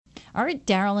All right,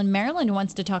 Daryl in Maryland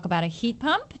wants to talk about a heat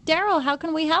pump. Daryl, how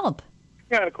can we help?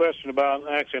 Yeah, I had a question about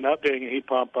actually updating a heat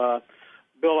pump.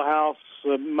 Built a house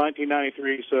in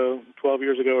 1993, so 12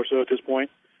 years ago or so at this point.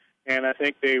 And I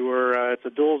think they were, it's a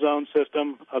dual zone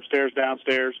system, upstairs,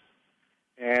 downstairs.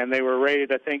 And they were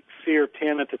rated, I think, SEER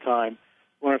 10 at the time.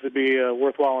 I wonder if it'd be a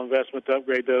worthwhile investment to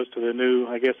upgrade those to the new,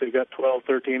 I guess they've got 12,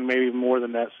 13, maybe even more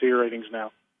than that SEER ratings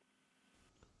now.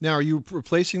 Now, are you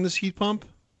replacing this heat pump?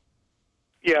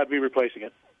 Yeah, I'd be replacing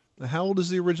it. How old is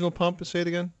the original pump? Say it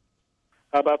again.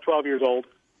 About 12 years old.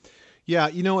 Yeah,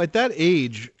 at that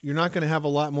age, you're not going to have a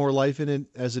lot more life in it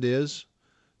as it is.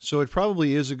 So it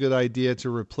probably is a good idea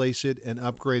to replace it and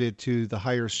upgrade it to the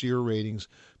higher SEER ratings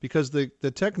because the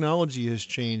technology has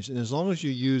changed. And as long as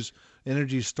you use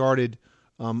Energy Started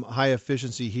high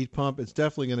efficiency heat pump, it's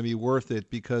definitely going to be worth it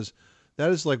because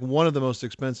that is like one of the most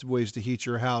expensive ways to heat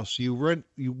your house. You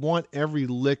want every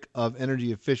lick of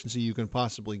energy efficiency you can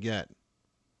possibly get.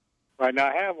 Right. Now,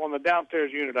 I have on the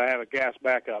downstairs unit, I have a gas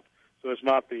backup, so it's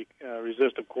not the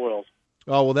resistive coils.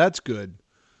 Oh, well, that's good.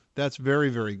 That's very,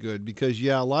 very good because,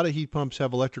 yeah, a lot of heat pumps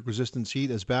have electric resistance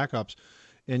heat as backups.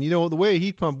 And, the way a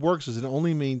heat pump works is it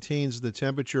only maintains the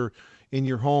temperature in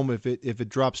your home if it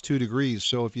drops 2 degrees.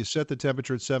 So if you set the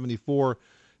temperature at 74,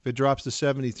 if it drops to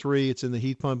 73, it's in the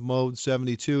heat pump mode.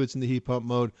 72, it's in the heat pump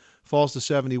mode. Falls to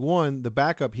 71, the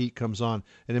backup heat comes on.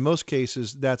 And in most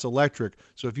cases, that's electric.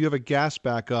 So if you have a gas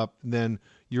backup, then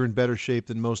you're in better shape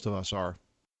than most of us are.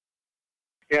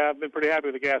 Yeah, I've been pretty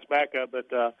happy with the gas backup, but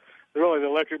really the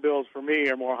electric bills for me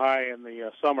are more high in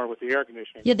the summer with the air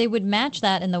conditioning. Yeah, they would match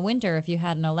that in the winter if you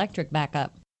had an electric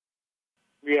backup.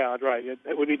 Yeah, that's right.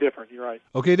 It would be different. You're right.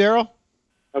 Okay, Daryl?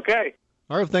 Okay.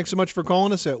 All right, thanks so much for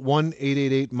calling us at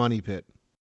 1-888-MONEY-PIT.